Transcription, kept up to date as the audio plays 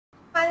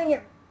Finding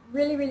it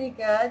really, really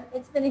good.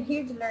 It's been a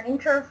huge learning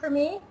curve for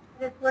me.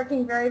 It's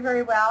working very,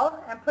 very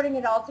well, and putting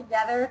it all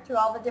together to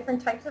all the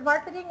different types of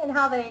marketing and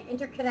how they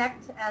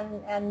interconnect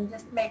and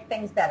just make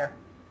things better.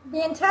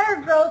 The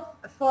entire growth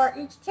for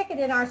each ticket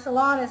in our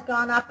salon has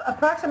gone up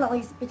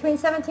approximately between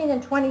 $17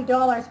 and $20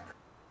 per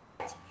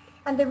ticket,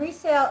 and the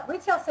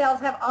retail sales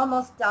have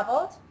almost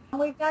doubled.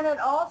 We've done it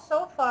all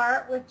so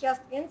far with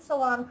just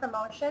in-salon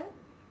promotion,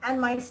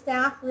 and my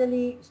staff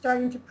really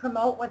starting to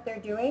promote what they're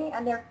doing,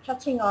 and they're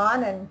catching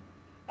on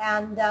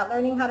and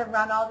learning how to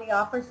run all the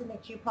offers and the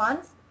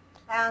coupons.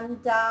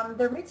 And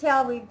the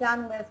retail we've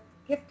done with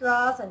gift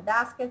draws and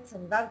baskets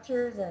and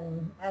vouchers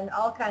and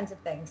all kinds of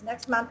things.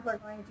 Next month we're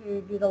going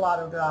to do the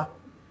lotto draw.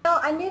 So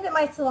I knew that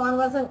my salon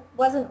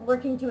wasn't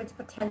working to its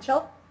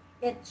potential.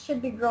 It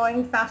should be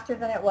growing faster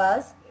than it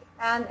was.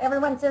 And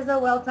everyone says, oh,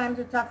 well, times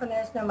are tough and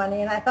there's no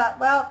money. And I thought,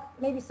 well,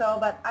 maybe so,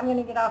 but I'm going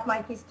to get off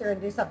my keister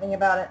and do something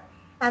about it.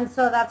 And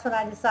so that's when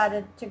I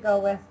decided to go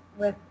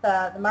with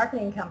the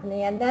marketing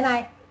company. And then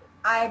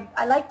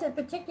I liked it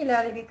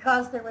particularly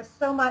because there was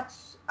so much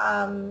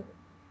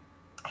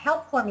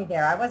help for me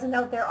there. I wasn't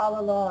out there all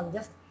alone,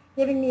 just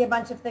giving me a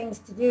bunch of things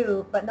to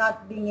do, but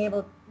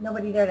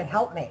nobody there to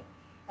help me.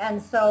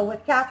 And so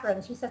with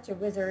Catherine, she's such a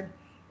wizard,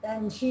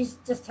 and she's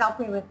just helped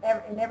me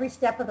in every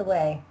step of the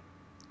way.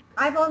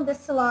 I've owned this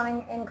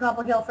salon in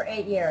Cobble Hill for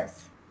 8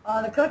 years.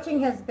 The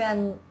coaching has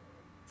been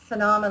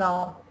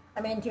phenomenal.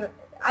 I mean,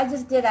 I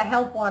just did a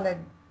help wanted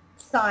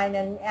sign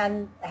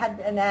and had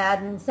an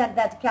ad and sent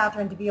that to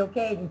Catherine to be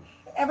okayed. And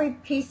every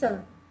piece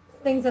of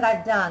things that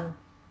I've done,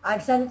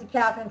 I've sent it to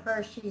Catherine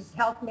first. She's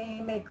helped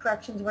me, made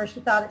corrections where she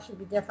thought it should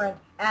be different,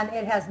 and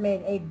it has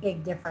made a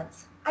big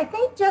difference. I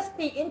think just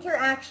the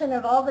interaction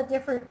of all the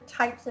different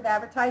types of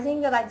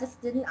advertising that I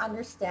just didn't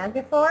understand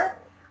before,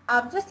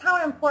 just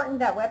how important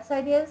that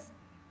website is,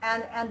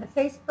 and the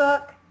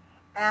Facebook,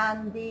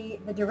 and the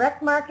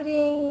direct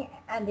marketing,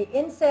 and the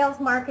in-sales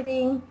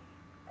marketing,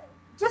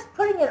 just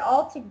putting it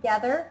all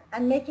together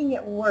and making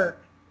it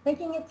work,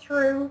 thinking it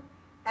through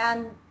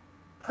and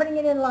putting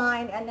it in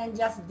line and then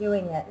just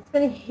doing it. It's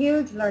been a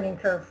huge learning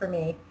curve for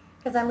me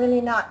because I'm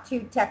really not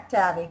too tech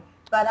savvy,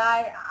 but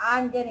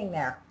I'm getting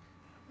there.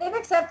 They've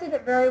accepted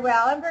it very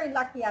well. I'm very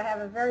lucky. I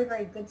have a very,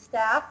 very good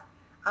staff.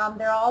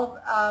 They're all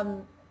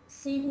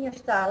senior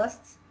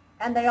stylists,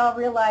 and they all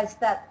realize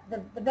that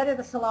the better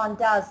the salon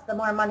does, the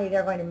more money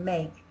they're going to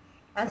make.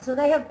 And so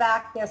they have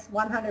backed this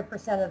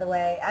 100% of the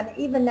way. And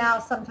even now,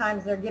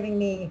 sometimes they're giving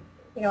me,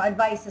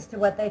 advice as to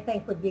what they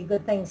think would be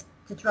good things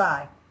to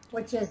try,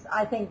 which is,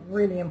 I think,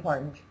 really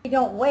important. You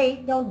don't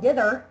wait, don't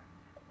dither.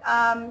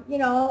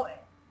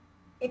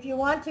 If you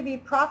want to be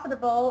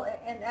profitable,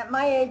 and at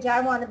my age, I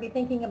want to be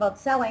thinking about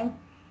selling.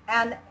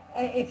 And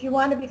if you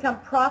want to become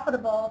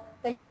profitable,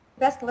 then you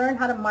best learn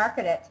how to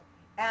market it.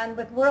 And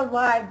with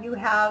Worldwide, you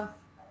have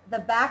the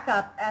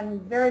backup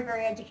and very,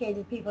 very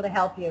educated people to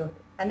help you.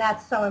 And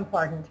that's so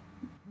important.